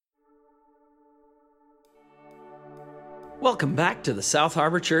Welcome back to the South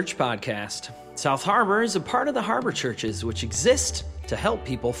Harbor Church podcast. South Harbor is a part of the Harbor Churches, which exist to help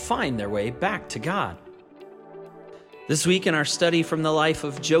people find their way back to God. This week in our study from the life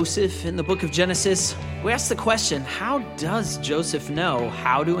of Joseph in the book of Genesis, we ask the question, how does Joseph know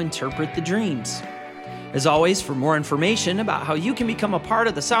how to interpret the dreams? As always, for more information about how you can become a part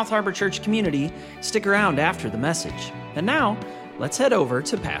of the South Harbor Church community, stick around after the message. And now, let's head over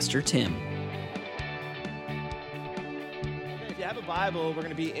to Pastor Tim. If you have a Bible, we're going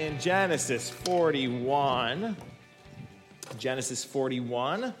to be in Genesis 41. Genesis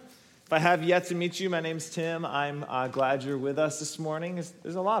 41. If I have yet to meet you, my name's Tim. I'm glad you're with us this morning.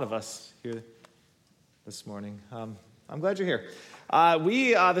 There's a lot of us here this morning. I'm glad you're here.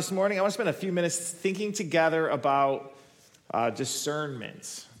 This morning, I want to spend a few minutes thinking together about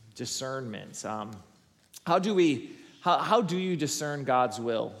discernment. How do you discern God's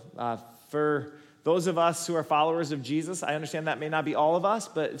will? For those of us who are followers of Jesus, I understand that may not be all of us,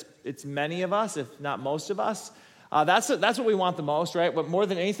 but it's many of us, if not most of us. That's what we want the most, right? But more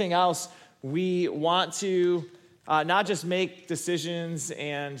than anything else, we want to not just make decisions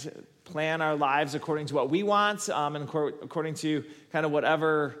and plan our lives according to what we want and according to kind of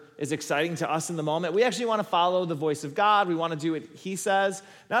whatever is exciting to us in the moment. We actually want to follow the voice of God. We want to do what He says,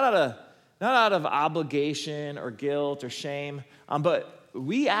 not out of obligation or guilt or shame, but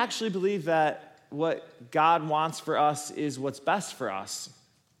we actually believe that what God wants for us is what's best for us.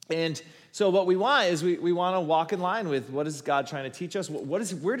 And so what we want is we want to walk in line with what is God trying to teach us?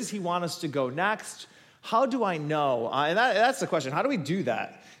 Where does He want us to go next? How do I know? And that's the question. How do we do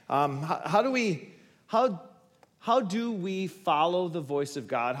that? How do we follow the voice of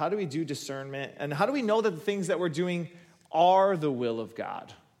God? How do we do discernment? And how do we know that the things that we're doing are the will of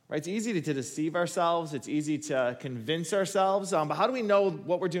God? Right? It's easy to deceive ourselves. It's easy to convince ourselves. But how do we know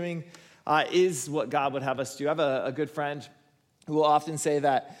what we're doing is what God would have us do? I have a good friend who will often say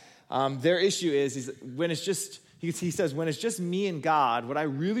that their issue is when it's just, he says, when it's just me and God, what I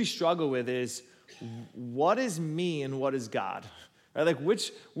really struggle with is what is me and what is God? Right? Like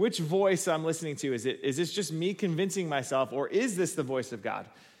which voice I'm listening to? Is this just me convincing myself, or is this the voice of God?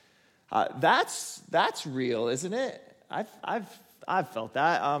 That's real, isn't it? I've felt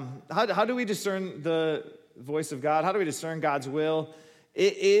that. How do we discern the voice of God? How do we discern God's will?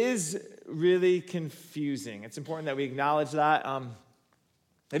 It is really confusing. It's important that we acknowledge that. Have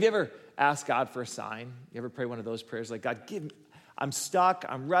you ever asked God for a sign? You ever pray one of those prayers like, God, I'm stuck,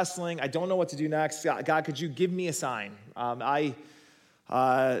 I'm wrestling, I don't know what to do next. God, could you give me a sign?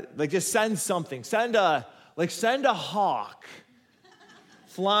 Just send something. Send a hawk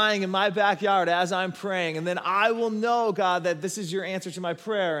flying in my backyard as I'm praying, and then I will know, God, that this is your answer to my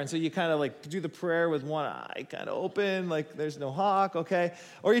prayer. And so you kind of like do the prayer with one eye kind of open, like there's no hawk, okay?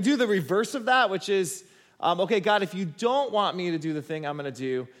 Or you do the reverse of that, which is, okay, God, if you don't want me to do the thing I'm going to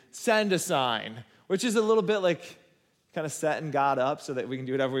do, send a sign, which is a little bit like kind of setting God up so that we can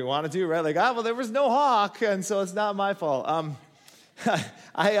do whatever we want to do, right? Like, well, there was no hawk, and so it's not my fault.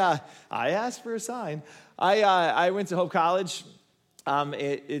 I asked for a sign. I went to Hope College.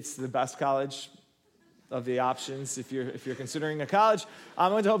 It's the best college of the options if you're considering a college. I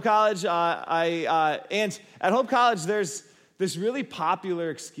went to Hope College. And at Hope College, there's this really popular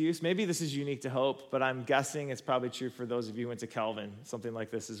excuse. Maybe this is unique to Hope, but I'm guessing it's probably true for those of you who went to Calvin, something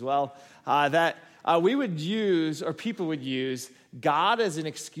like this as well, that we would use, or people would use, God as an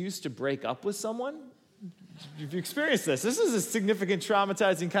excuse to break up with someone. If you experienced this is a significant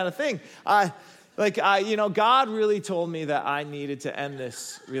traumatizing kind of thing. God really told me that I needed to end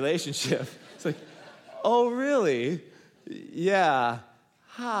this relationship. It's like, oh, really? Yeah.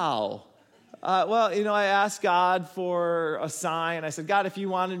 How? I asked God for a sign. I said, God, if you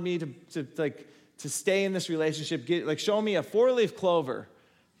wanted me to stay in this relationship, show me a 4-leaf clover.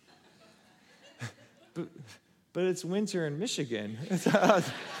 But it's winter in Michigan.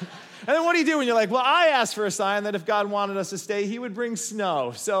 And then what do you do when you're like, well, I asked for a sign that if God wanted us to stay, He would bring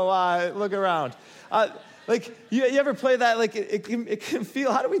snow. So look around. You ever play that? It can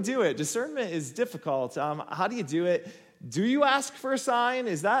feel, how do we do it? Discernment is difficult. How do you do it? Do you ask for a sign?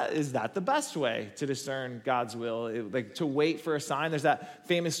 Is that the best way to discern God's will? To wait for a sign? There's that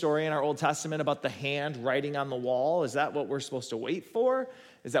famous story in our Old Testament about the hand writing on the wall. Is that what we're supposed to wait for?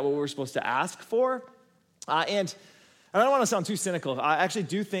 Is that what we're supposed to ask for? And I don't want to sound too cynical. I actually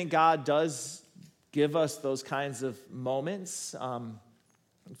do think God does give us those kinds of moments from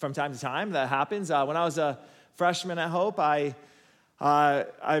time to time. That happens. When I was a freshman at Hope, I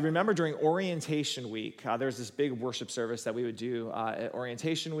remember during orientation week, there was this big worship service that we would do at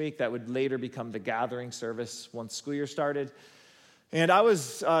orientation week that would later become the gathering service once school year started. And I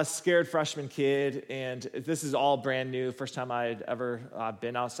was a scared freshman kid, and this is all brand new. First time I'd ever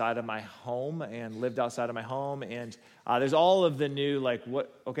been outside of my home and lived outside of my home. And there's all of the new,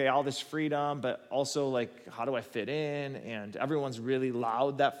 all this freedom, but also, how do I fit in? And everyone's really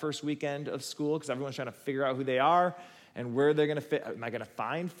loud that first weekend of school because everyone's trying to figure out who they are and where they're going to fit. Am I going to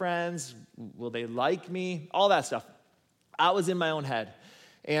find friends? Will they like me? All that stuff. I was in my own head.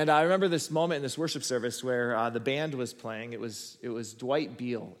 And I remember this moment in this worship service where the band was playing. It was Dwight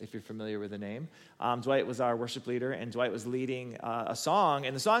Beal, if you're familiar with the name. Dwight was our worship leader, and Dwight was leading a song.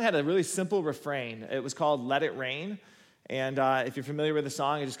 And the song had a really simple refrain. It was called Let It Rain. And if you're familiar with the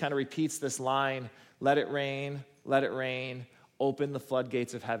song, it just kind of repeats this line, let it rain, open the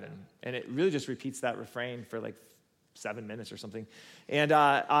floodgates of heaven. And it really just repeats that refrain for 7 minutes or something. And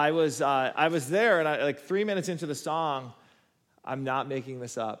I was there, and 3 minutes into the song, I'm not making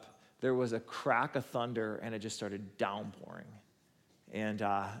this up, there was a crack of thunder, and it just started downpouring. And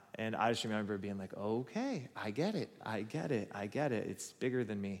I just remember being like, okay, I get it. It's bigger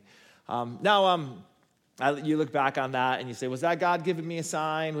than me. You look back on that, and you say, was that God giving me a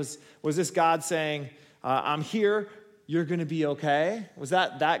sign? Was this God saying, I'm here, you're going to be okay? Was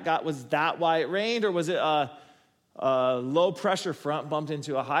that God? Was that why it rained? Or was it a low-pressure front bumped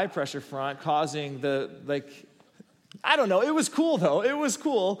into a high-pressure front, causing I don't know. It was cool, though. It was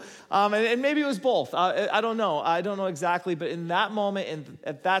cool. And maybe it was both. I don't know. I don't know exactly. But in that moment, and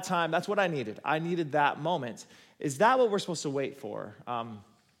at that time, that's what I needed. I needed that moment. Is that what we're supposed to wait for? And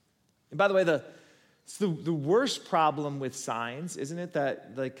by the way, the worst problem with signs, isn't it,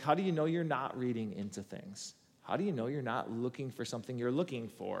 that, how do you know you're not reading into things? How do you know you're not looking for something you're looking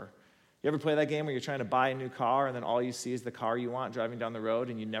for? You ever play that game where you're trying to buy a new car, and then all you see is the car you want driving down the road,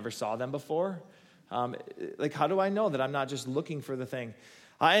 and you never saw them before? How do I know that I'm not just looking for the thing?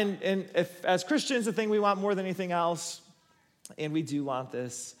 And if, as Christians, the thing we want more than anything else, and we do want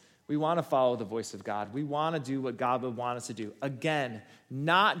this, we want to follow the voice of God. We want to do what God would want us to do. Again,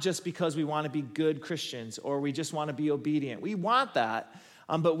 not just because we want to be good Christians or we just want to be obedient. We want that,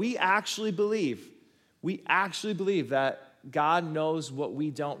 but we actually believe that God knows what we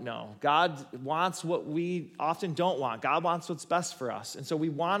don't know. God wants what we often don't want. God wants what's best for us. And so we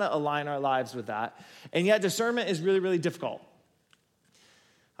want to align our lives with that. And yet discernment is really, really difficult.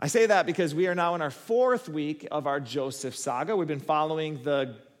 I say that because we are now in our 4th week of our Joseph saga. We've been following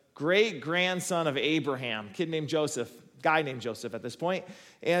the great-grandson of Abraham, guy named Joseph at this point.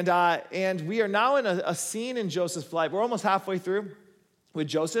 And we are now in a scene in Joseph's life. We're almost halfway through with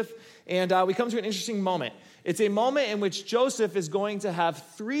Joseph. And we come to an interesting moment. It's a moment in which Joseph is going to have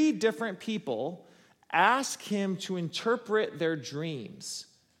 3 different people ask him to interpret their dreams.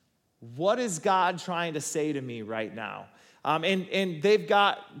 What is God trying to say to me right now? And they've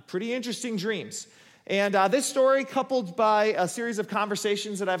got pretty interesting dreams. And this story, coupled by a series of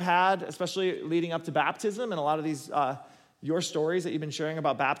conversations that I've had, especially leading up to baptism, and a lot of these, your stories that you've been sharing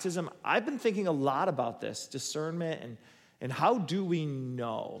about baptism, I've been thinking a lot about this, discernment, and how do we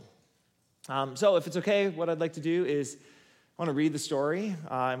know? So if it's okay, what I'd like to do is I want to read the story,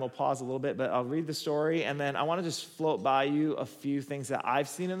 and we'll pause a little bit, but I'll read the story, and then I want to just float by you a few things that I've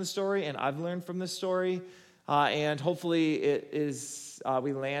seen in the story and I've learned from this story, and hopefully it is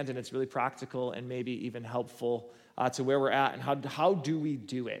we land and it's really practical and maybe even helpful to where we're at and how do we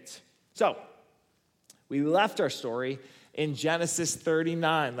do it. So we left our story in Genesis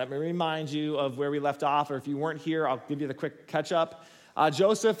 39. Let me remind you of where we left off, or if you weren't here, I'll give you the quick catch-up.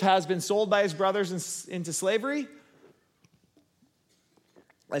 Joseph has been sold by his brothers into slavery.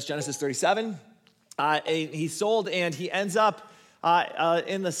 That's Genesis 37. He's sold, and he ends up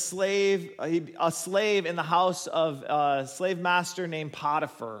a slave in the house of a slave master named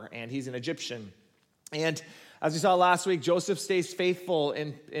Potiphar, and he's an Egyptian. And as we saw last week, Joseph stays faithful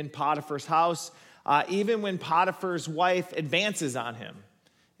in Potiphar's house, even when Potiphar's wife advances on him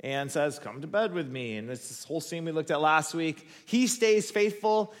and says, come to bed with me. And this whole scene we looked at last week. He stays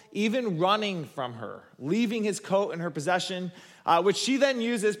faithful, even running from her, leaving his coat in her possession, which she then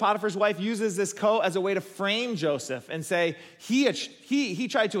uses, Potiphar's wife uses this coat as a way to frame Joseph and say, he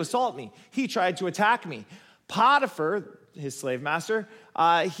tried to assault me. He tried to attack me. Potiphar, his slave master,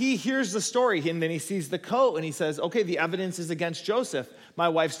 he hears the story, and then he sees the coat, and he says, okay, the evidence is against Joseph. My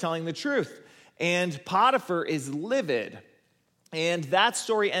wife's telling the truth. And Potiphar is livid. And that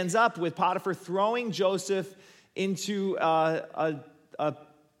story ends up with Potiphar throwing Joseph into a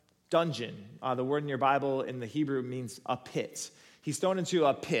dungeon. The word in your Bible in the Hebrew means a pit. He's thrown into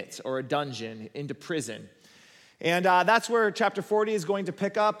a pit or a dungeon, into prison. And that's where chapter 40 is going to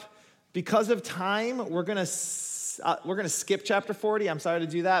pick up. Because of time, we're going to skip chapter 40. I'm sorry to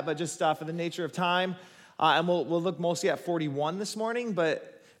do that, but just for the nature of time, and we'll look mostly at 41 this morning,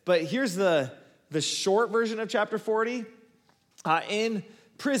 but here's the short version of chapter 40. In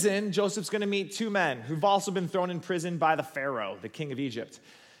prison, Joseph's going to meet two men who've also been thrown in prison by the Pharaoh, the king of Egypt.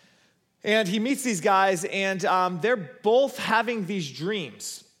 And he meets these guys, and they're both having these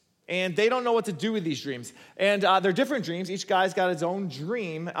dreams. And they don't know what to do with these dreams. And they're different dreams. Each guy's got his own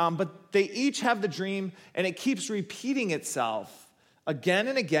dream, but they each have the dream, and it keeps repeating itself again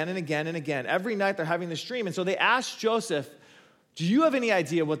and again and again and again. Every night they're having this dream. And so they ask Joseph, do you have any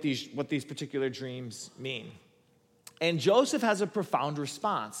idea what these particular dreams mean? And Joseph has a profound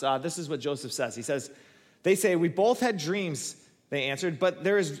response. This is what Joseph says. He says, they say, we both had dreams, they answered, but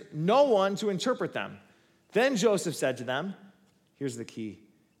there is no one to interpret them. Then Joseph said to them, here's the key,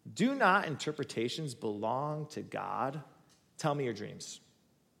 do not interpretations belong to God? Tell me your dreams.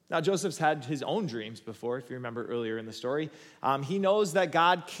 Now, Joseph's had his own dreams before, if you remember earlier in the story. He knows that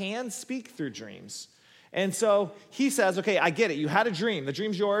God can speak through dreams. And so he says, okay, I get it. You had a dream. The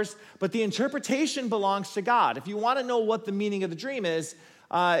dream's yours, but the interpretation belongs to God. If you want to know what the meaning of the dream is,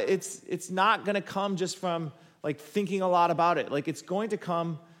 it's not going to come just from like thinking a lot about it. Like it's going to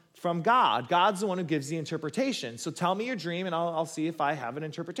come from God. God's the one who gives the interpretation. So tell me your dream, and I'll see if I have an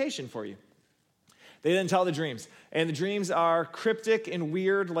interpretation for you. They then tell the dreams. And the dreams are cryptic and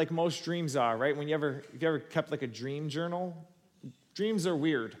weird like most dreams are, right? If you ever kept like a dream journal, dreams are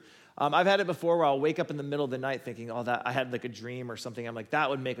weird. I've had it before where I'll wake up in the middle of the night thinking, that I had like a dream or something. I'm like,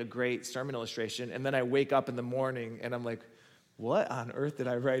 that would make a great sermon illustration. And then I wake up in the morning and I'm like, what on earth did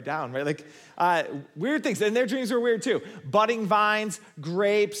I write down, right? Like weird things. And their dreams were weird too. Budding vines,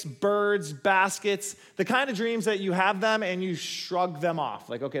 grapes, birds, baskets, the kind of dreams that you have them and you shrug them off.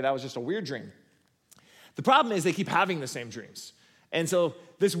 Like, okay, that was just a weird dream. The problem is they keep having the same dreams. And so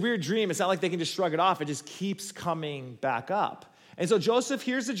this weird dream, it's not like they can just shrug it off. It just keeps coming back up. And so Joseph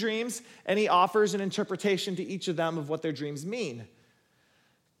hears the dreams, and he offers an interpretation to each of them of what their dreams mean.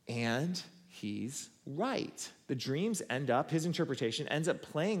 And he's right. The dreams his interpretation ends up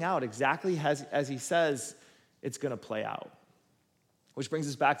playing out exactly as he says it's going to play out. Which brings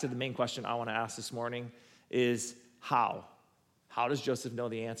us back to the main question I want to ask this morning is how? How does Joseph know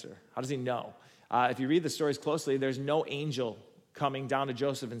the answer? How does he know? If you read the stories closely, there's no angel coming down to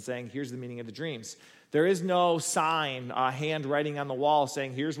Joseph and saying, here's the meaning of the dreams. There is no sign, hand writing on the wall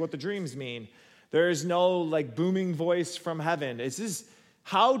saying, here's what the dreams mean. There is no like booming voice from heaven.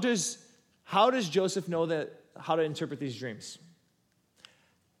 How does Joseph know how to interpret these dreams?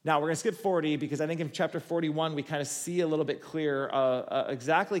 Now, we're going to skip 40 because I think in chapter 41, we kind of see a little bit clearer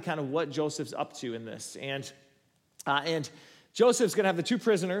exactly kind of what Joseph's up to in this. And Joseph's going to have the two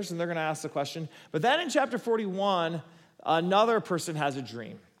prisoners, and they're going to ask the question. But then in chapter 41, another person has a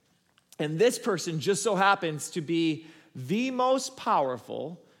dream. And this person just so happens to be the most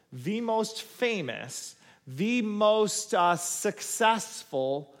powerful, the most famous, the most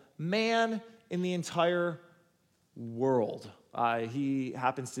successful man in the entire world. He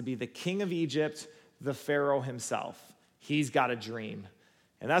happens to be the king of Egypt, the Pharaoh himself. He's got a dream.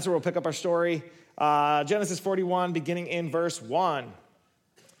 And that's where we'll pick up our story. Genesis 41, beginning in verse 1.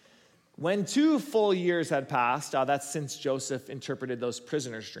 When 2 full years had passed, that's since Joseph interpreted those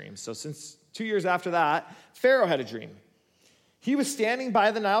prisoners' dreams. So since 2 years after that, Pharaoh had a dream. He was standing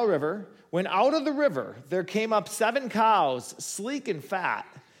by the Nile River when out of the river there came up 7 cows, sleek and fat,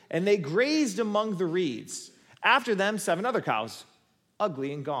 and they grazed among the reeds. After them, 7 other cows,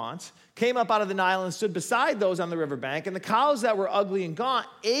 ugly and gaunt, came up out of the Nile and stood beside those on the riverbank. And the cows that were ugly and gaunt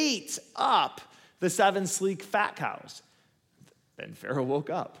ate up the 7 sleek, fat cows. Then Pharaoh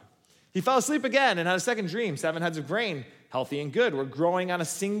woke up. He fell asleep again and had a second dream. 7 heads of grain, healthy and good, were growing on a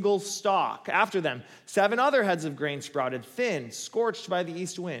single stalk. After them, 7 other heads of grain sprouted, thin, scorched by the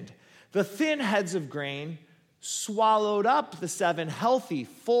east wind. The thin heads of grain swallowed up the 7 healthy,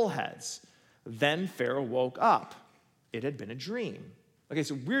 full heads. Then Pharaoh woke up. It had been a dream. Okay,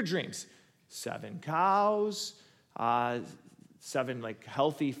 so weird dreams. 7 cows, 7 like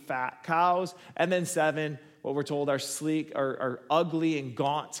healthy, fat cows, and then 7 what we're told are sleek or ugly and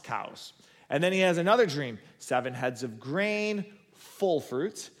gaunt cows. And then he has another dream, 7 heads of grain, full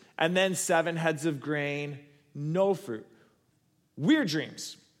fruit, and then 7 heads of grain, no fruit. Weird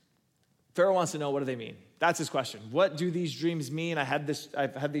dreams. Pharaoh wants to know, what do they mean? That's his question. What do these dreams mean? I've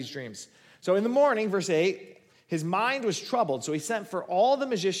had these dreams. So in the morning, verse 8, his mind was troubled, so he sent for all the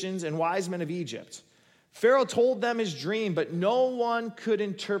magicians and wise men of Egypt. Pharaoh told them his dream, but no one could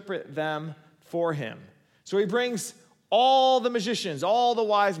interpret them for him. So he brings all the magicians, all the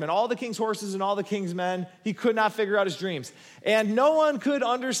wise men, all the king's horses and all the king's men. He could not figure out his dreams. And no one could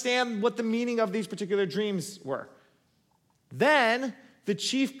understand what the meaning of these particular dreams were. Then the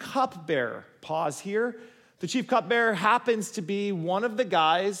chief cupbearer. Pause here. The chief cupbearer happens to be one of the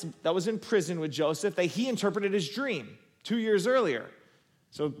guys that was in prison with Joseph that he interpreted his dream 2 years earlier.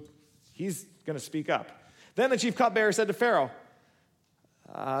 So he's going to speak up. Then the chief cupbearer said to Pharaoh,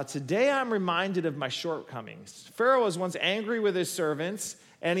 today I'm reminded of my shortcomings. Pharaoh was once angry with his servants,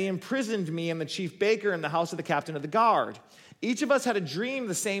 and he imprisoned me and the chief baker in the house of the captain of the guard. Each of us had a dream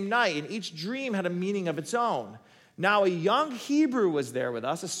the same night, and each dream had a meaning of its own. Now a young Hebrew was there with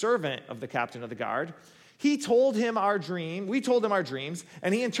us, a servant of the captain of the guard. We told him our dreams,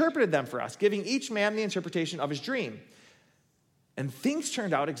 and he interpreted them for us, giving each man the interpretation of his dream. And things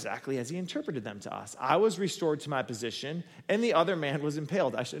turned out exactly as he interpreted them to us. I was restored to my position, and the other man was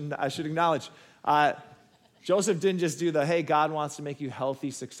impaled. I should acknowledge, Joseph didn't just do the, hey, God wants to make you healthy,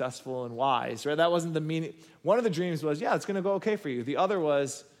 successful, and wise, right? That wasn't the meaning. One of the dreams was, yeah, it's going to go okay for you. The other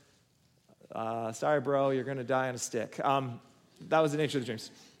was, sorry, bro, you're going to die on a stick. That was the nature of the dreams.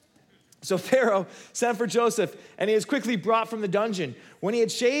 So Pharaoh sent for Joseph, and he was quickly brought from the dungeon. When he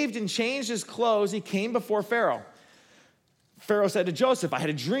had shaved and changed his clothes, he came before Pharaoh. Pharaoh said to Joseph, I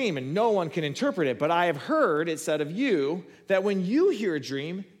had a dream, and no one can interpret it, but I have heard it said of you that when you hear a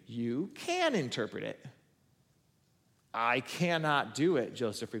dream, you can interpret it. I cannot do it,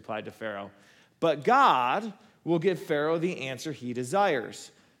 Joseph replied to Pharaoh, but God will give Pharaoh the answer he desires.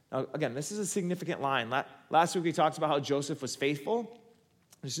 Now, again, this is a significant line. Last week we talked about how Joseph was faithful.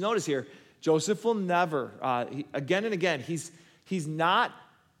 Just notice here, Joseph will never, again and again, he's not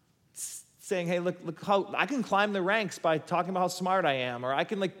saying, hey, look how I can climb the ranks by talking about how smart I am, or I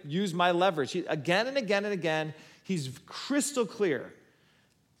can use my leverage. Again and again and again, he's crystal clear.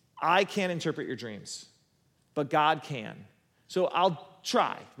 I can't interpret your dreams, but God can. So I'll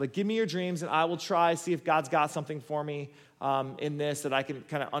try. Give me your dreams, and I will try, see if God's got something for me in this that I can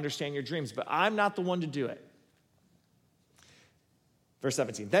kind of understand your dreams. But I'm not the one to do it. Verse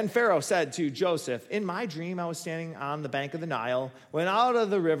 17, then Pharaoh said to Joseph, in my dream I was standing on the bank of the Nile, when out of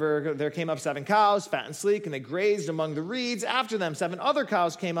the river there came up 7 cows, fat and sleek, and they grazed among the reeds. After them 7 other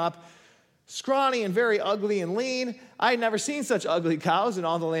cows came up, scrawny and very ugly and lean. I had never seen such ugly cows in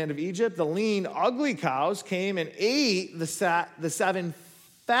all the land of Egypt. The lean, ugly cows came and ate the 7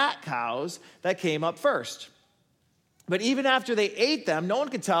 fat cows that came up first. But even after they ate them, no one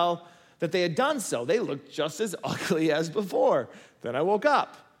could tell that they had done so. They looked just as ugly as before. Then I woke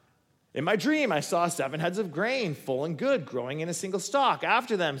up. In my dream, I saw 7 heads of grain, full and good, growing in a single stalk.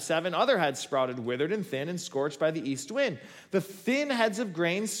 After them, 7 other heads sprouted, withered and thin, and scorched by the east wind. The thin heads of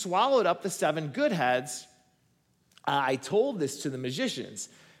grain swallowed up the 7 good heads. I told this to the magicians,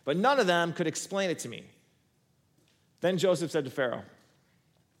 but none of them could explain it to me. Then Joseph said to Pharaoh,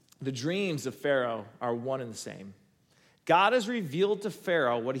 the dreams of Pharaoh are one and the same. God has revealed to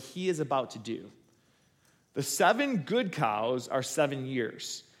Pharaoh what he is about to do. The 7 good cows are 7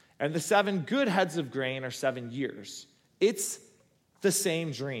 years, and the 7 good heads of grain are 7 years. It's the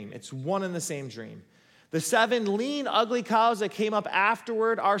same dream. It's one and the same dream. The 7 lean, ugly cows that came up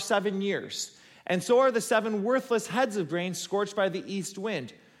afterward are 7 years, and so are the 7 worthless heads of grain scorched by the east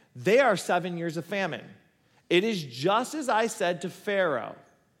wind. They are 7 years of famine. It is just as I said to Pharaoh.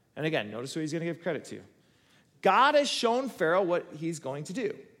 And again, notice who he's going to give credit to. God has shown Pharaoh what he's going to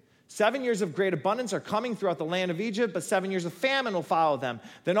do. 7 years of great abundance are coming throughout the land of Egypt, but 7 years of famine will follow them.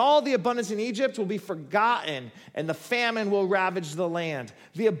 Then all the abundance in Egypt will be forgotten, and the famine will ravage the land.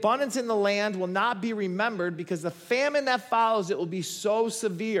 The abundance in the land will not be remembered because the famine that follows it will be so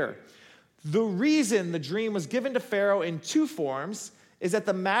severe. The reason the dream was given to Pharaoh in 2 forms is that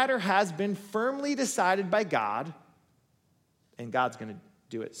the matter has been firmly decided by God, and God's going to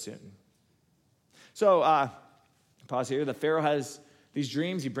do it soon. So, pause here. The Pharaoh has these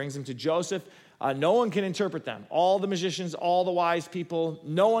dreams. He brings them to Joseph. No one can interpret them. All the magicians, all the wise people,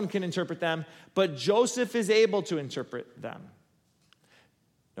 no one can interpret them, but Joseph is able to interpret them.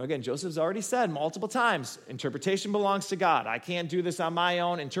 Now again, Joseph's already said multiple times, interpretation belongs to God. I can't do this on my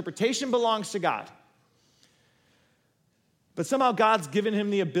own. Interpretation belongs to God. But somehow God's given him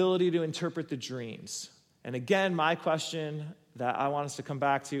the ability to interpret the dreams. And again, my question that I want us to come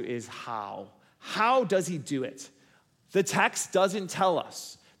back to is how? How does he do it? The text doesn't tell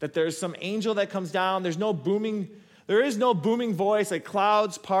us that there's some angel that comes down. There is no booming voice, like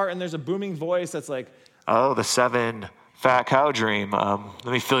clouds part, and there's a booming voice that's like, oh, the 7 fat cow dream. Let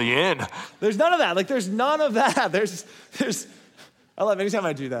me fill you in. There's none of that. There's none of that. There's. I love anytime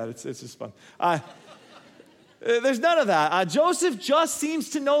I do that. It's just fun. There's none of that. Joseph just seems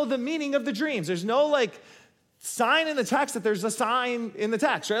to know the meaning of the dreams. There's no sign in the text that there's a sign in the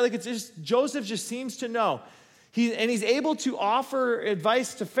text, right? It's just Joseph just seems to know. He's able to offer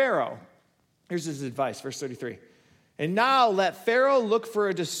advice to Pharaoh. Here's his advice, verse 33. And now let Pharaoh look for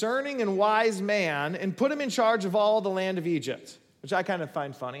a discerning and wise man and put him in charge of all the land of Egypt, which I kind of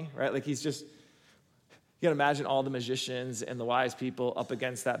find funny, right? Like he's just, you can imagine all the magicians and the wise people up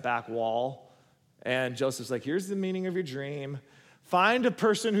against that back wall. And Joseph's like, here's the meaning of your dream. Find a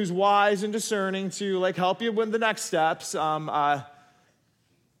person who's wise and discerning to like help you with the next steps. You got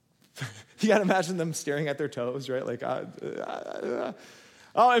to imagine them staring at their toes, right? Like,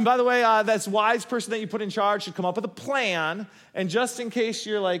 oh, and by the way, this wise person that you put in charge should come up with a plan. And just in case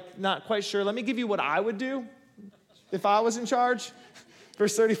you're like not quite sure, let me give you what I would do if I was in charge.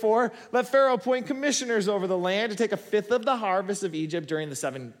 Verse 34, let Pharaoh appoint commissioners over the land to take a fifth of the harvest of Egypt during the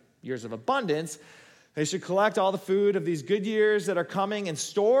 7 years of abundance. They should collect all the food of these good years that are coming and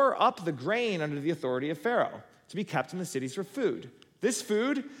store up the grain under the authority of Pharaoh to be kept in the cities for food. This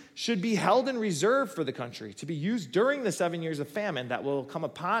food should be held in reserve for the country to be used during the 7 years of famine that will come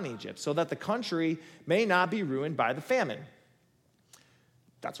upon Egypt so that the country may not be ruined by the famine.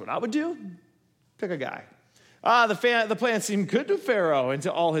 That's what I would do. Pick a guy. The plan seemed good to Pharaoh and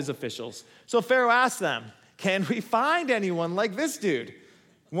to all his officials. So Pharaoh asked them, can we find anyone like this dude?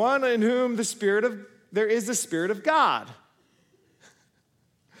 One in whom there is the Spirit of God.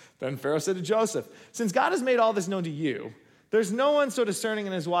 Then Pharaoh said to Joseph, since God has made all this known to you, there's no one so discerning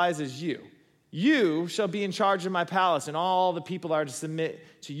and as wise as you. You shall be in charge of my palace, and all the people are to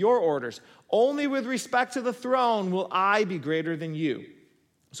submit to your orders. Only with respect to the throne will I be greater than you.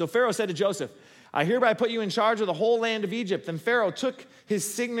 So Pharaoh said to Joseph, I hereby put you in charge of the whole land of Egypt. Then Pharaoh took his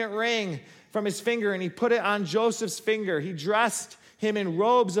signet ring from his finger, and he put it on Joseph's finger. He dressed him in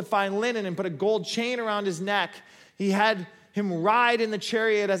robes of fine linen and put a gold chain around his neck. He had him ride in the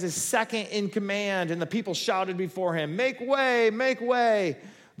chariot as his second in command, and the people shouted before him, make way, make way.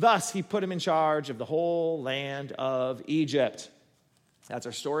 Thus he put him in charge of the whole land of Egypt. That's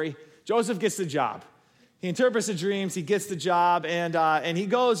our story. Joseph gets the job. He interprets the dreams, he gets the job, and he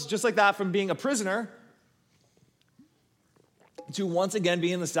goes just like that from being a prisoner to once again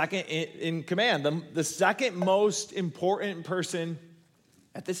being the second in command, the second most important person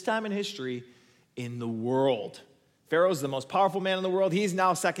at this time in history in the world. Pharaoh's the most powerful man in the world. He's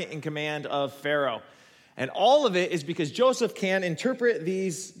now second in command of Pharaoh. And all of it is because Joseph can interpret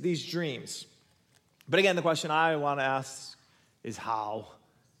these dreams. But again, the question I want to ask is how?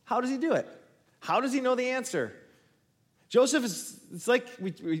 How does he do it? How does he know the answer? Joseph it's like,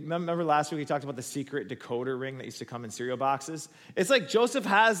 we remember last week we talked about the secret decoder ring that used to come in cereal boxes. It's like Joseph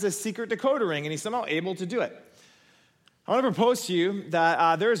has this secret decoder ring and he's somehow able to do it. I want to propose to you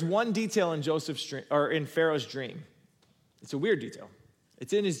that there is one detail in Joseph's dream, or in Pharaoh's dream. It's a weird detail.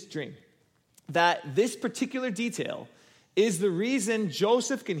 It's in his dream. That this particular detail is the reason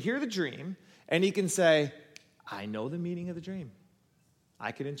Joseph can hear the dream and he can say, I know the meaning of the dream.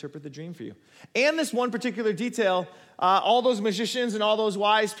 I can interpret the dream for you. And this one particular detail, all those magicians and all those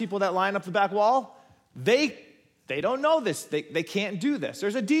wise people that line up the back wall, they don't know this. They can't do this.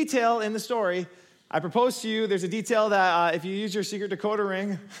 There's a detail in the story. I propose to you, there's a detail that if you use your secret decoder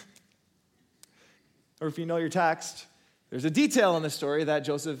ring, or if you know your text, there's a detail in the story that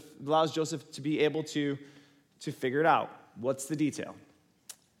allows Joseph to be able to figure it out. What's the detail?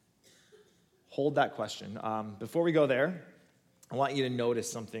 Hold that question. Before we go there, I want you to notice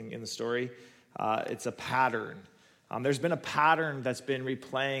something in the story. It's a pattern. There's been a pattern that's been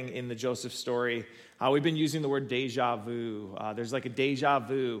replaying in the Joseph story. We've been using the word deja vu. There's like a deja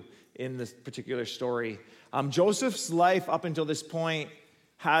vu in this particular story. Joseph's life up until this point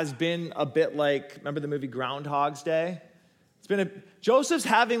has been a bit like, remember the movie Groundhog's Day? Joseph's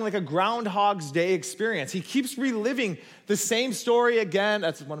having like a Groundhog's Day experience. He keeps reliving the same story again.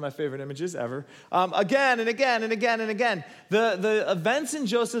 That's one of my favorite images ever. Again and again and again and again. The events in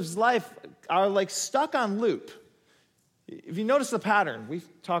Joseph's life are like stuck on loop. If you notice the pattern, we've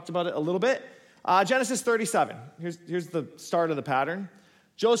talked about it a little bit. Genesis 37. Here's the start of the pattern.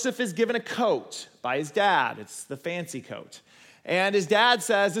 Joseph is given a coat by his dad. It's the fancy coat. And his dad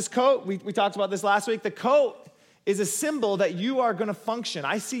says, this coat, we talked about this last week, the coat is a symbol that you are going to function.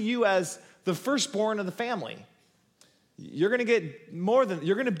 I see you as the firstborn of the family. You're going to get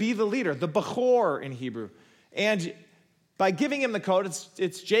you're going to be the leader, the Bechor in Hebrew. And by giving him the coat,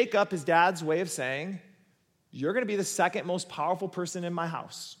 it's Jacob, his dad's way of saying, you're going to be the second most powerful person in my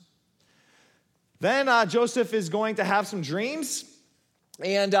house. Then Joseph is going to have some dreams.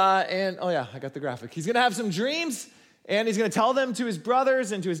 And oh yeah, I got the graphic. He's going to have some dreams. And he's going to tell them to his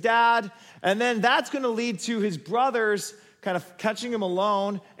brothers and to his dad. And then that's going to lead to his brothers kind of catching him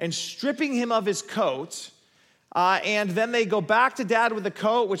alone and stripping him of his coat. And then they go back to dad with the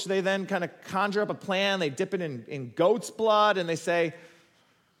coat, which they then kind of conjure up a plan. They dip it in goat's blood and they say,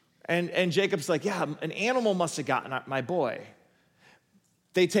 And Jacob's like, yeah, an animal must have gotten my boy.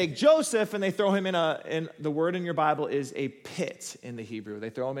 They take Joseph and they throw him in the word in your Bible is a pit in the Hebrew. They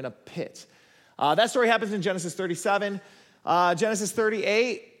throw him in a pit. That story happens in Genesis 37. Genesis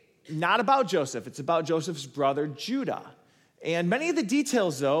 38, not about Joseph. It's about Joseph's brother, Judah. And many of the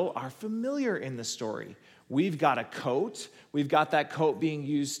details, though, are familiar in the story. We've got a coat. We've got that coat being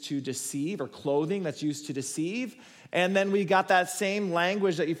used to deceive, or clothing that's used to deceive. And then we got that same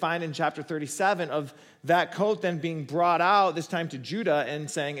language that you find in chapter 37 of that coat then being brought out, this time to Judah, and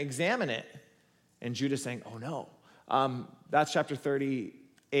saying, examine it. And Judah saying, oh no. That's chapter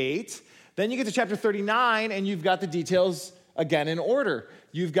 38. Then you get to chapter 39, and you've got the details again in order.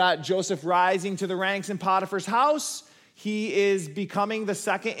 You've got Joseph rising to the ranks in Potiphar's house. He is becoming the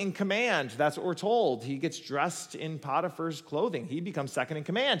second in command. That's what we're told. He gets dressed in Potiphar's clothing. He becomes second in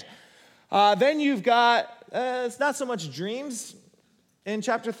command. Then you've got, it's not so much dreams in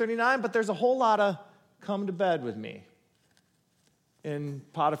chapter 39, but there's a whole lot of come to bed with me in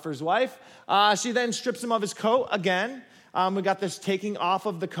Potiphar's wife. She then strips him of his coat again. We got this taking off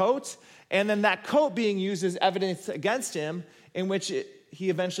of the coat, and then that coat being used as evidence against him, in which he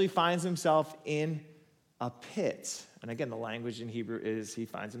eventually finds himself in a pit. And again, the language in Hebrew is he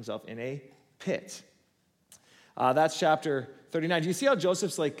finds himself in a pit. That's chapter 39. Do you see how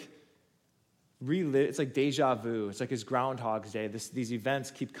Joseph's like relive? It's like deja vu. It's like his Groundhog's Day. These events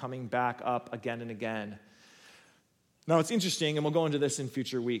keep coming back up again and again. Now, it's interesting, and we'll go into this in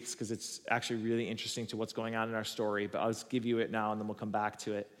future weeks because it's actually really interesting to what's going on in our story, but I'll just give you it now and then we'll come back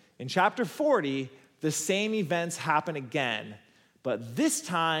to it. In chapter 40, the same events happen again, but this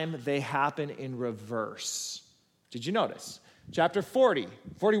time they happen in reverse. Did you notice? Chapter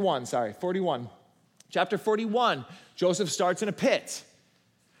 41. Chapter 41, Joseph starts in a pit.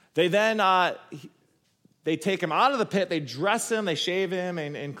 They then, they take him out of the pit, they dress him, they shave him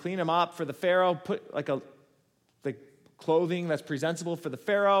and clean him up for the Pharaoh, put like clothing that's presentable for the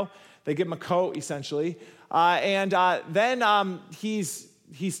Pharaoh. They give him a coat, essentially. Then his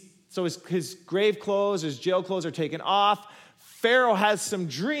grave clothes, his jail clothes are taken off. Pharaoh has some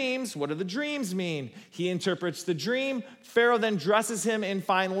dreams. What do the dreams mean? He interprets the dream. Pharaoh then dresses him in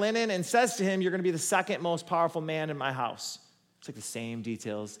fine linen and says to him, you're going to be the second most powerful man in my house. It's like the same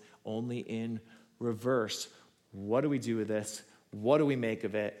details, only in reverse. What do we do with this? What do we make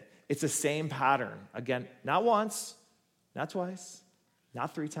of it? It's the same pattern. Again, not once, not twice,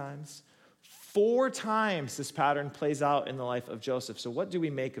 not 3 times. 4 times this pattern plays out in the life of Joseph. So what do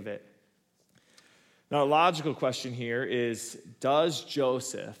we make of it? Now, a logical question here is, does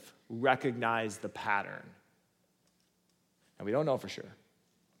Joseph recognize the pattern? And we don't know for sure.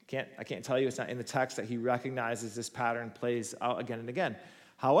 I can't tell you, it's not in the text that he recognizes this pattern plays out again and again.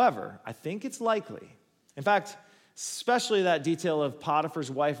 However, I think it's likely. In fact, especially that detail of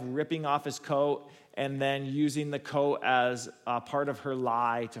Potiphar's wife ripping off his coat and then using the coat as a part of her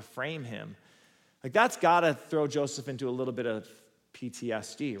lie to frame him. Like, that's got to throw Joseph into a little bit of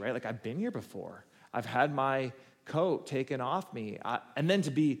PTSD, right? Like, I've been here before. I've had my coat taken off me. And then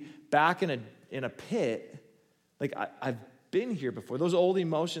to be back in a pit, like, I've been here before. Those old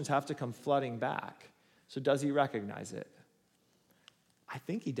emotions have to come flooding back. So does he recognize it? I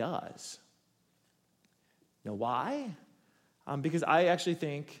think he does. You know why? Because I actually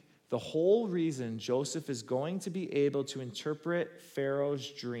think the whole reason Joseph is going to be able to interpret Pharaoh's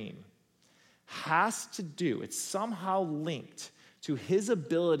dream has to do, it's somehow linked to his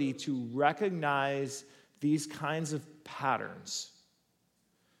ability to recognize these kinds of patterns.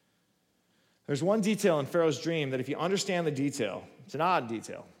 There's one detail in Pharaoh's dream that if you understand the detail, it's an odd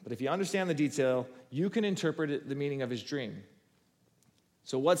detail, but if you understand the detail, you can interpret the meaning of his dream.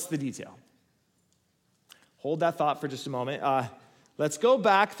 So what's the detail? Hold that thought for just a moment. Let's go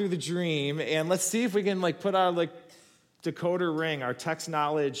back through the dream and let's see if we can put our decoder ring, our text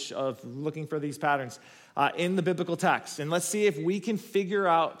knowledge of looking for these patterns in the biblical text. And let's see if we can figure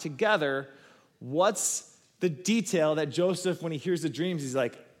out together what's the detail that Joseph, when he hears the dreams, he's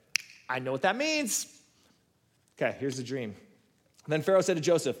like, I know what that means. Okay, here's the dream. Then Pharaoh said to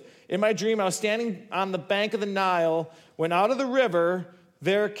Joseph, in my dream, I was standing on the bank of the Nile when out of the river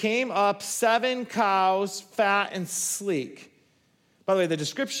there came up 7 cows, fat and sleek. By the way, the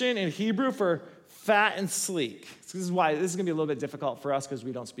description in Hebrew for fat and sleek. This is why this is going to be a little bit difficult for us because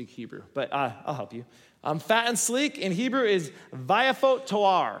we don't speak Hebrew, but I'll help you. Fat and sleek in Hebrew is vayafot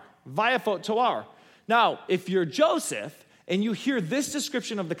toar. Vayafot toar. Now, if you're Joseph and you hear this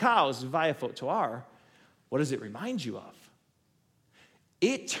description of the cows, vayafot toar, what does it remind you of?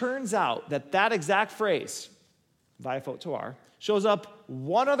 It turns out that exact phrase, vayafot toar, shows up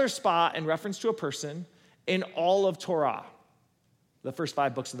one other spot in reference to a person in all of Torah. The first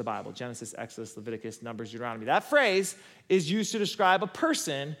 5 books of the Bible, Genesis, Exodus, Leviticus, Numbers, Deuteronomy. That phrase is used to describe a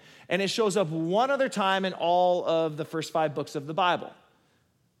person, and it shows up one other time in all of the first 5 books of the Bible.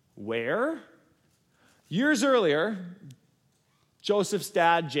 Where? Years earlier, Joseph's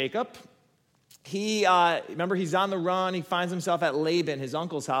dad, Jacob, remember, he's on the run. He finds himself at Laban, his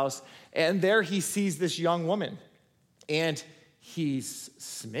uncle's house, and there he sees this young woman, and he's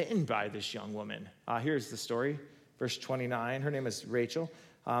smitten by this young woman. Here's the story. Verse 29, her name is Rachel.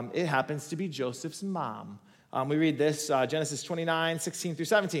 It happens to be Joseph's mom. We read this, Genesis 29, 16 through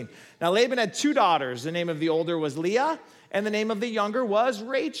 17. Now Laban had 2 daughters. The name of the older was Leah, and the name of the younger was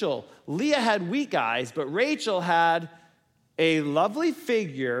Rachel. Leah had weak eyes, but Rachel had a lovely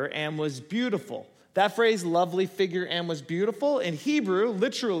figure and was beautiful. That phrase, lovely figure and was beautiful, in Hebrew,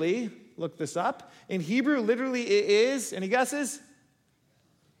 literally, look this up. In Hebrew, literally, it is, any guesses?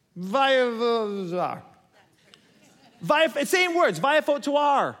 Same words,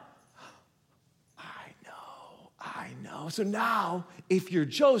 Vayavotar. I know. So now, if you're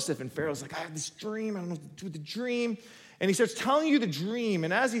Joseph and Pharaoh's like, I have this dream, I don't know what to do with the dream. And he starts telling you the dream.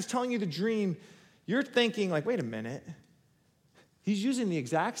 And as he's telling you the dream, you're thinking like, wait a minute. He's using the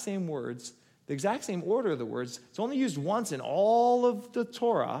exact same words, the exact same order of the words. It's only used once in all of the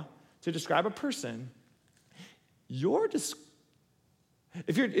Torah to describe a person. If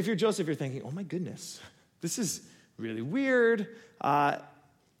you're Joseph, you're thinking, oh my goodness, this is really weird. I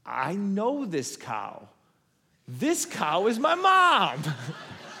know this cow. This cow is my mom.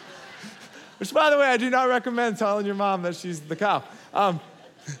 Which, by the way, I do not recommend telling your mom that she's the cow.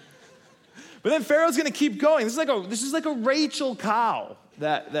 But then Pharaoh's going to keep going. This is like a Rachel cow.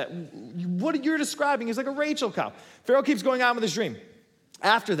 What you're describing is like a Rachel cow. Pharaoh keeps going on with his dream.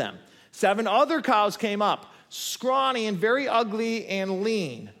 After them, 7 other cows came up, scrawny and very ugly and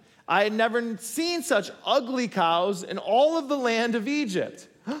lean. I had never seen such ugly cows in all of the land of Egypt.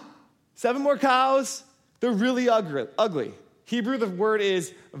 7 more cows. They're really ugly. Hebrew, the word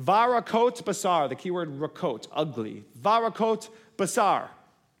is varakot basar. The key word rakot, ugly. Varakot basar.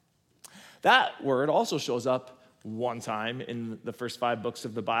 That word also shows up one time in the first 5 books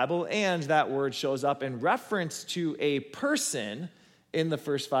of the Bible, and that word shows up in reference to a person in the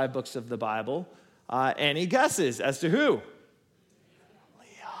first 5 books of the Bible. Any guesses as to who?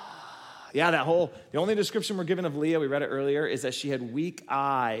 Yeah, the only description we're given of Leah, we read it earlier, is that she had weak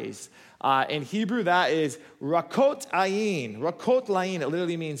eyes. In Hebrew, that is rakot ayin. Rakot layin, it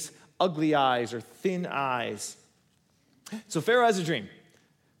literally means ugly eyes or thin eyes. So Pharaoh has a dream.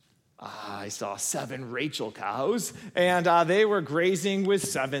 I saw 7 Rachel cows, and they were grazing with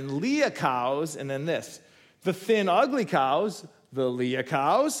 7 Leah cows. And then this, the thin, ugly cows, the Leah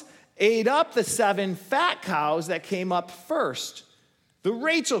cows, ate up the 7 fat cows that came up first, the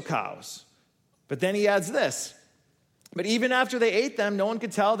Rachel cows. But then he adds this. But even after they ate them, no one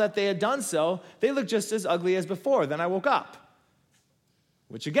could tell that they had done so. They looked just as ugly as before. Then I woke up.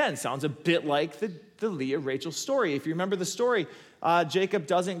 Which again sounds a bit like the Leah-Rachel story. If you remember the story, Jacob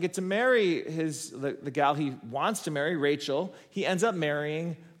doesn't get to marry the gal he wants to marry, Rachel. He ends up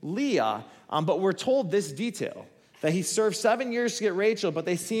marrying Leah. But we're told this detail, that he served 7 years to get Rachel, but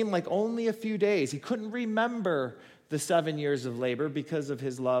they seem like only a few days. He couldn't remember the 7 years of labor because of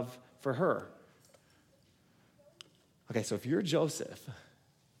his love for her. Okay, so if you're Joseph,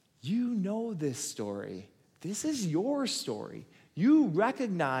 you know this story. This is your story. You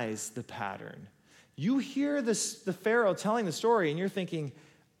recognize the pattern. You hear the Pharaoh telling the story, and you're thinking,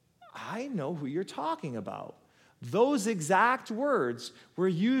 I know who you're talking about. Those exact words were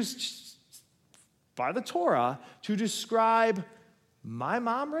used by the Torah to describe my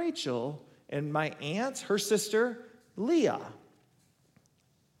mom, Rachel, and my aunt, her sister, Leah.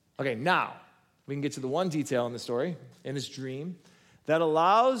 Okay, now we can get to the one detail in the story, in his dream, that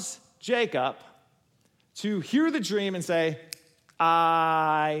allows Jacob to hear the dream and say,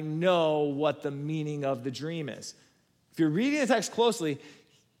 I know what the meaning of the dream is. If you're reading the text closely,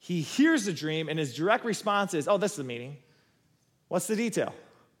 he hears the dream and his direct response is, oh, that's the meaning. What's the detail?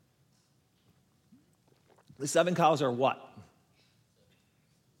 The 7 cows are what?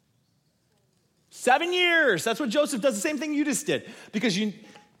 7 years. That's what Joseph does, the same thing you just did, because you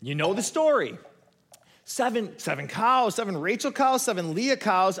know the story. 7 cows, 7 Rachel cows, 7 Leah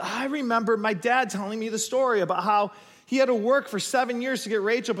cows. I remember my dad telling me the story about how he had to work for 7 years to get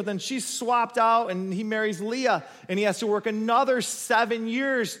Rachel, but then she's swapped out and he marries Leah, and he has to work another 7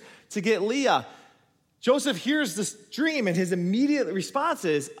 years to get Leah. Joseph hears this dream, and his immediate response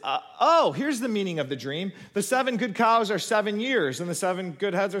is, here's the meaning of the dream. The 7 good cows are 7 years, and the 7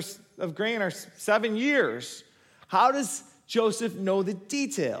 good heads of grain are 7 years. How does Joseph know the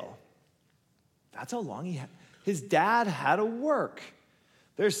detail? That's how long his dad had to work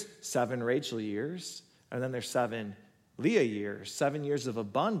There's 7 Rachel years, and then there's 7 Leah years, 7 years of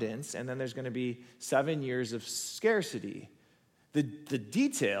abundance, and then there's going to be 7 years of scarcity. The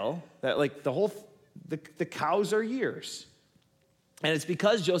detail that like the cows are years. And it's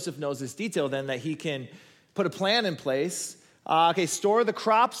because Joseph knows this detail then that he can put a plan in place. Store the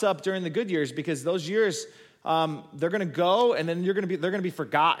crops up during the good years, because those years they're going to go and then they're going to be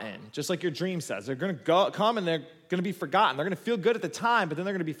forgotten, just like your dream says. They're going to come and they're going to be forgotten. They're going to feel good at the time, but then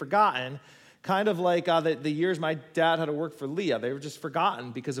they're going to be forgotten. Kind of like the years my dad had to work for Leah. They were just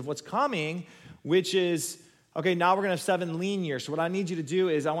forgotten because of what's coming, which is, okay, now we're going to have 7 lean years. So what I need you to do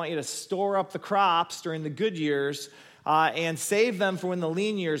is I want you to store up the crops during the good years and save them for when the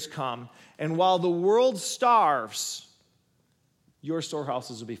lean years come. And while the world starves, your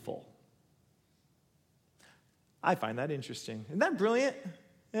storehouses will be full. I find that interesting. Isn't that brilliant?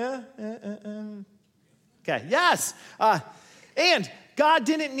 Yeah? Okay, yes. And God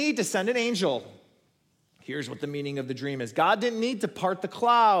didn't need to send an angel. Here's what the meaning of the dream is. God didn't need to part the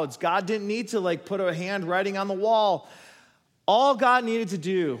clouds. God didn't need to put a hand writing on the wall. All God needed to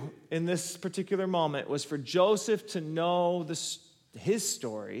do in this particular moment was for Joseph to know his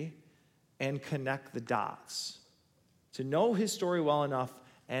story and connect the dots. To know his story well enough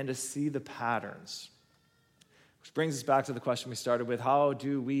and to see the patterns. Which brings us back to the question we started with. How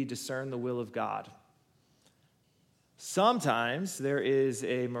do we discern the will of God? Sometimes there is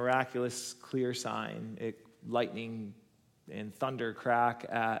a miraculous clear sign. Lightning and thunder crack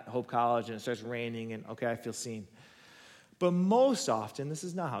at Hope College and it starts raining and okay, I feel seen. But most often, this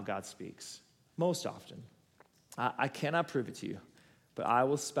is not how God speaks. Most often, I cannot prove it to you, but I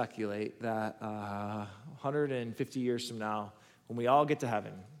will speculate that 150 years from now, when we all get to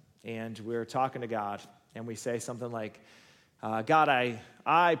heaven and we're talking to God and we say something like, God,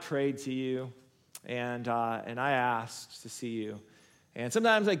 I prayed to you and I asked to see you. And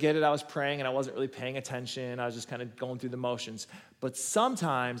sometimes I get it. I was praying and I wasn't really paying attention. I was just kind of going through the motions. But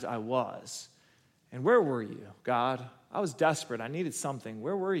sometimes I was. And where were you, God? I was desperate. I needed something.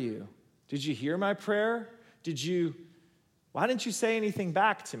 Where were you? Did you hear my prayer? Why didn't you say anything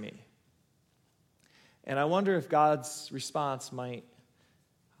back to me? And I wonder if God's response might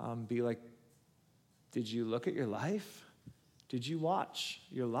be like, did you look at your life? Did you watch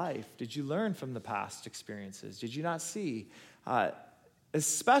your life? Did you learn from the past experiences? Did you not see?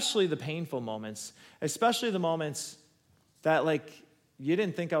 Especially the painful moments, especially the moments that you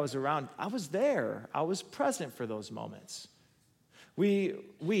didn't think I was around. I was there. I was present for those moments. We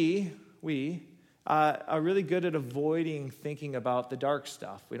are really good at avoiding thinking about the dark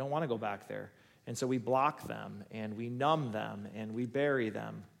stuff. We don't want to go back there. And so we block them, and we numb them, and we bury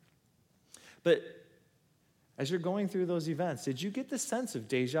them. But as you're going through those events, did you get the sense of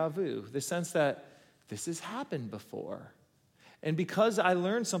deja vu, the sense that this has happened before? And because I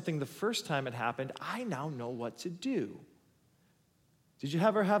learned something the first time it happened, I now know what to do. Did you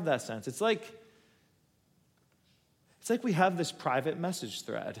ever have that sense? It's like we have this private message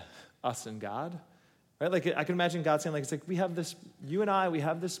thread, us and God. Right? I can imagine God saying, we have this, you and I, we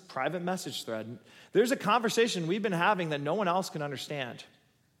have this private message thread. There's a conversation we've been having that no one else can understand.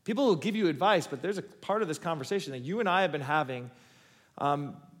 People will give you advice, but there's a part of this conversation that you and I have been having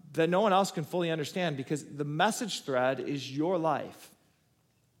that no one else can fully understand, because the message thread is your life.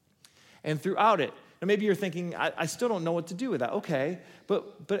 And throughout it, and maybe you're thinking, I still don't know what to do with that. Okay,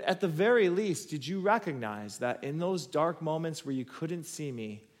 but at the very least, did you recognize that in those dark moments where you couldn't see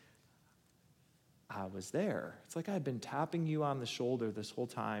me, I was there? It's like I've been tapping you on the shoulder this whole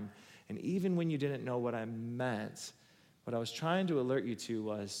time, and even when you didn't know what I meant, what I was trying to alert you to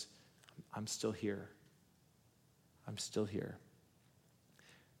was, I'm still here. I'm still here.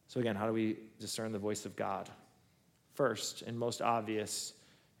 So again, how do we discern the voice of God? First and most obvious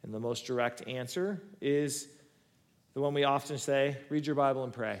and the most direct answer is the one we often say, read your Bible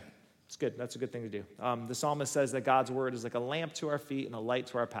and pray. It's good. That's a good thing to do. The psalmist says that God's word is like a lamp to our feet and a light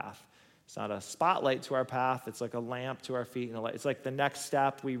to our path. It's not a spotlight to our path. It's like a lamp to our feet and a light. It's like the next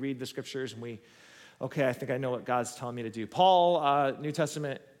step. We read the scriptures and okay, I think I know what God's telling me to do. Paul, New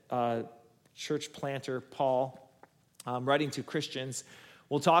Testament church planter Paul, writing to Christians,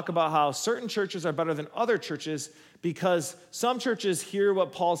 will talk about how certain churches are better than other churches because some churches hear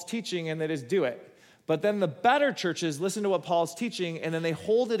what Paul's teaching and they just do it. But then the better churches listen to what Paul's teaching and then they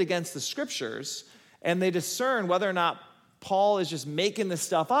hold it against the scriptures and they discern whether or not Paul is just making this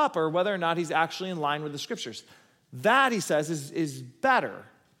stuff up or whether or not he's actually in line with the scriptures. That, he says, is better.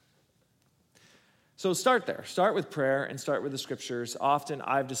 So start there. Start with prayer and start with the scriptures. Often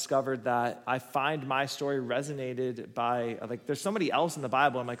I've discovered that I find my story resonated by, there's somebody else in the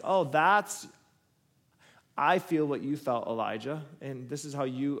Bible. I'm like, oh, I feel what you felt, Elijah, and this is how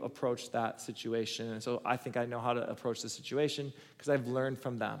you approached that situation. And so I think I know how to approach the situation because I've learned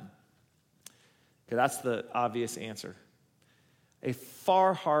from them. Okay, that's the obvious answer. A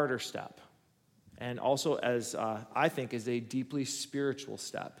far harder step, and also as I think is a deeply spiritual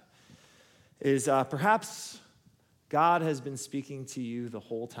step, is perhaps God has been speaking to you the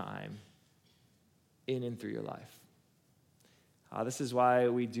whole time in and through your life. This is why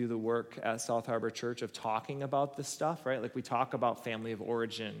we do the work at South Harbor Church of talking about this stuff, right? Like we talk about family of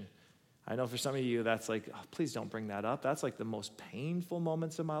origin. I know for some of you that's like, oh, please don't bring that up. That's like the most painful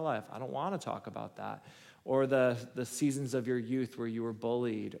moments of my life. I don't want to talk about that. Or the seasons of your youth where you were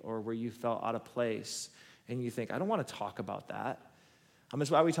bullied or where you felt out of place and you think, I don't want to talk about that.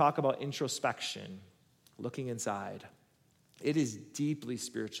 That's why we talk about introspection, looking inside. It is deeply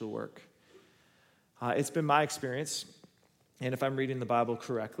spiritual work. It's been my experience. And if I'm reading the Bible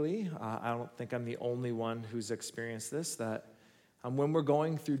correctly, I don't think I'm the only one who's experienced this, that when we're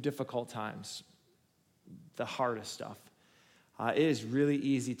going through difficult times, the hardest stuff, it is really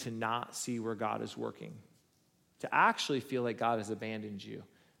easy to not see where God is working, to actually feel like God has abandoned you.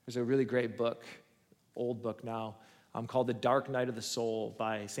 There's a really great book, old book now, called The Dark Night of the Soul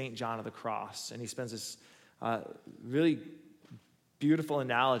by St. John of the Cross. And he spends this really beautiful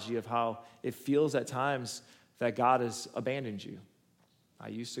analogy of how it feels at times that God has abandoned you. I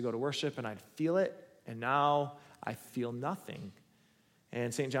used to go to worship and I'd feel it, and now I feel nothing.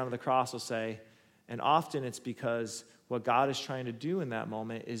 And St. John of the Cross will say, and often it's because what God is trying to do in that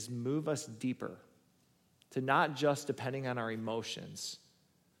moment is move us deeper, to not just depending on our emotions,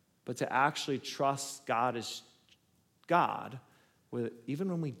 but to actually trust God as God, even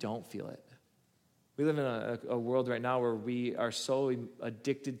when we don't feel it. We live in a world right now where we are so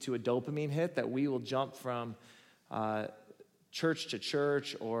addicted to a dopamine hit that we will jump from church to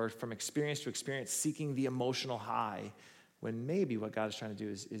church or from experience to experience seeking the emotional high, when maybe what God is trying to do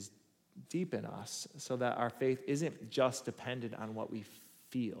is deepen us so that our faith isn't just dependent on what we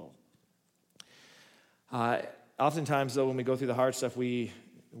feel. Oftentimes, though, when we go through the hard stuff, we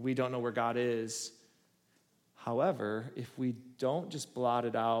don't know where God is. However, if we don't just blot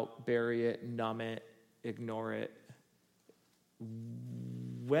it out, bury it, numb it, ignore it,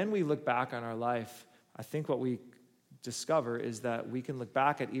 when we look back on our life, I think what we discover is that we can look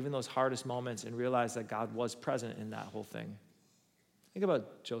back at even those hardest moments and realize that God was present in that whole thing. Think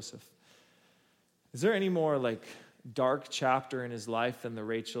about Joseph. Is there any more like dark chapter in his life than the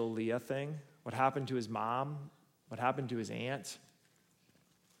Rachel Leah thing? What happened to his mom? What happened to his aunt?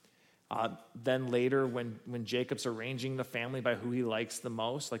 Then later when Jacob's arranging the family by who he likes the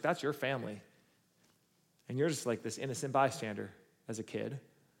most, like that's your family. And you're just like this innocent bystander as a kid.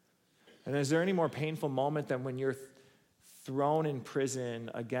 And is there any more painful moment than when you're thrown in prison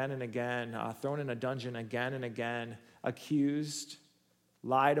again and again, thrown in a dungeon again and again, accused,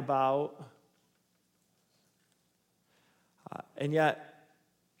 lied about? And yet,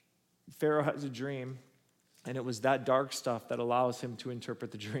 Pharaoh has a dream, and it was that dark stuff that allows him to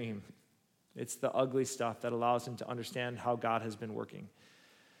interpret the dream. It's the ugly stuff that allows him to understand how God has been working.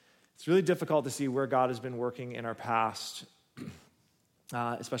 It's really difficult to see where God has been working in our past,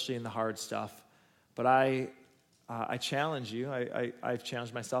 especially in the hard stuff. But I challenge you, I've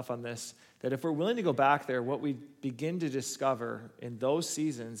challenged myself on this, that if we're willing to go back there, what we begin to discover in those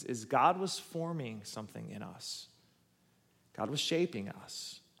seasons is God was forming something in us. God was shaping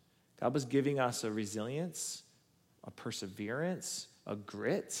us. God was giving us a resilience, a perseverance, a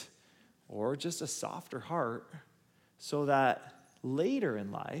grit, or just a softer heart, so that later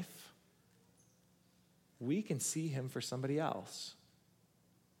in life, we can see him for somebody else.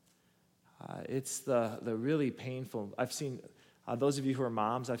 It's the really painful. I've seen, those of you who are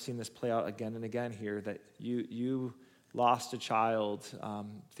moms, I've seen this play out again and again here, that you lost a child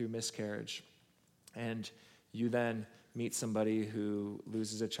through miscarriage, and you then meet somebody who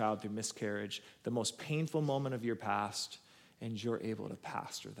loses a child through miscarriage, the most painful moment of your past, and you're able to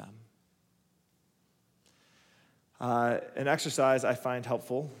pastor them. An exercise I find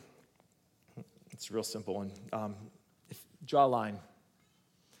helpful, it's real simple, and draw a line.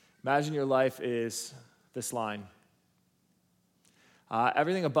 Imagine your life is this line.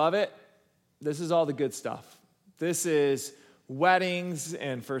 Everything above it, this is all the good stuff. This is weddings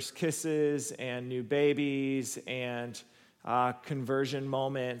and first kisses and new babies and conversion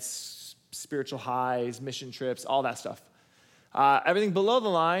moments, spiritual highs, mission trips, all that stuff. Everything below the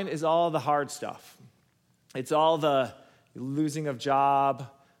line is all the hard stuff. It's all the losing of job,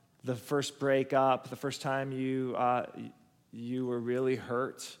 the first breakup, the first time you were really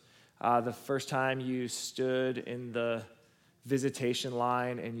hurt, the first time you stood in the visitation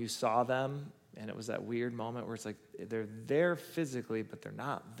line and you saw them And it was that weird moment where it's like they're there physically, but they're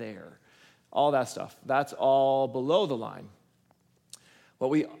not there. All that stuff. That's all below the line. What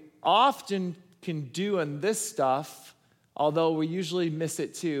we often can do in this stuff, although we usually miss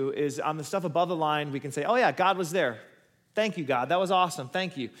it too, is on the stuff above the line, we can say, oh yeah, God was there. Thank you, God. That was awesome.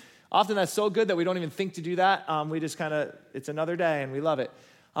 Thank you. Often that's so good that we don't even think to do that. We just kind of, it's another day and we love it.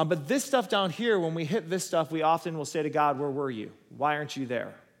 But this stuff down here, when we hit this stuff, we often will say to God, where were you? Why aren't you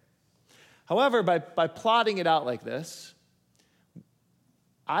there? However, by plotting it out like this,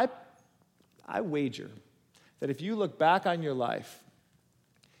 I wager that if you look back on your life,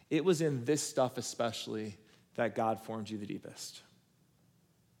 it was in this stuff especially that God formed you the deepest.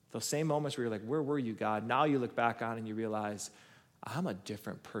 Those same moments where you're like, where were you, God? Now you look back on and you realize, I'm a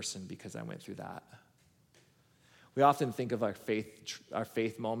different person because I went through that. We often think of our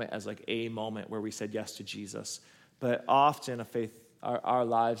faith moment as like a moment where we said yes to Jesus. But often our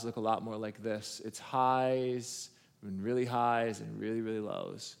lives look a lot more like this. It's highs and really really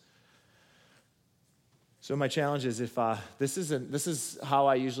lows. So my challenge is if this is how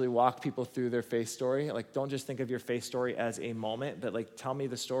I usually walk people through their faith story. Like, don't just think of your faith story as a moment, but like tell me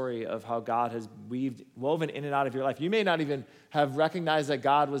the story of how God has woven in and out of your life. You may not even have recognized that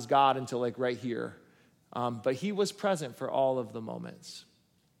God was God until like right here, but he was present for all of the moments.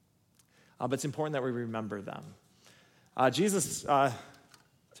 But it's important that we remember them. Jesus, to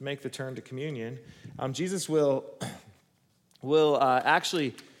make the turn to communion, Jesus will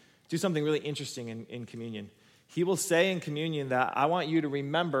actually do something really interesting in communion. He will say in communion that I want you to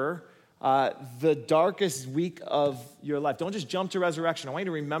remember the darkest week of your life. Don't just jump to resurrection. I want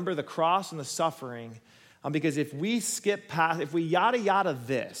you to remember the cross and the suffering, because if we skip past, if we yada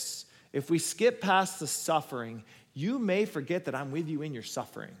this, if we skip past the suffering, you may forget that I'm with you in your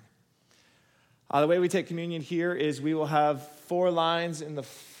suffering. The way we take communion here is we will have 4 lines in the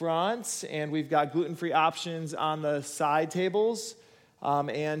front, and we've got gluten-free options on the side tables.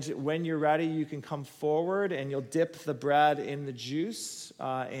 And when you're ready, you can come forward and you'll dip the bread in the juice.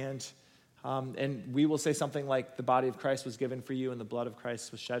 And we will say something like, the body of Christ was given for you and the blood of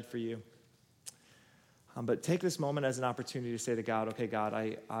Christ was shed for you. But take this moment as an opportunity to say to God, okay, God,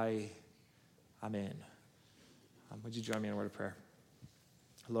 I'm in. Would you join me in a word of prayer?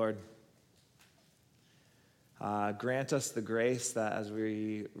 Lord, grant us the grace that as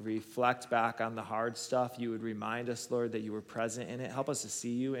we reflect back on the hard stuff, you would remind us, Lord, that you were present in it. Help us to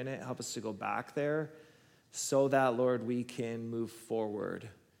see you in it. Help us to go back there so that, Lord, we can move forward.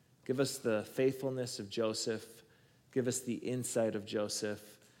 Give us the faithfulness of Joseph. Give us the insight of Joseph.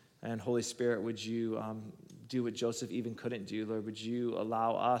 And Holy Spirit, would you do what Joseph even couldn't do? Lord, would you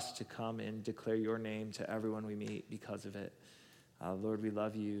allow us to come and declare your name to everyone we meet because of it? Lord, we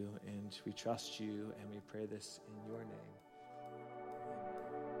love you and we trust you and we pray this in your name.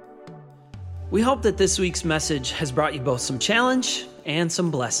 We hope that this week's message has brought you both some challenge and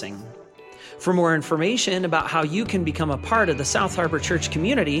some blessing. For more information about how you can become a part of the South Harbor Church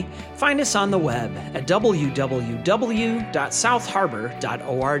community, find us on the web at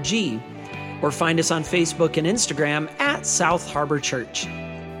www.southharbor.org or find us on Facebook and Instagram at South Harbor Church.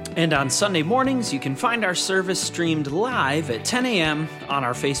 And on Sunday mornings, you can find our service streamed live at 10 a.m. on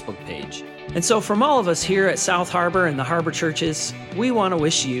our Facebook page. And so from all of us here at South Harbor and the Harbor Churches, we want to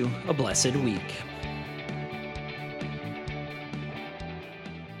wish you a blessed week.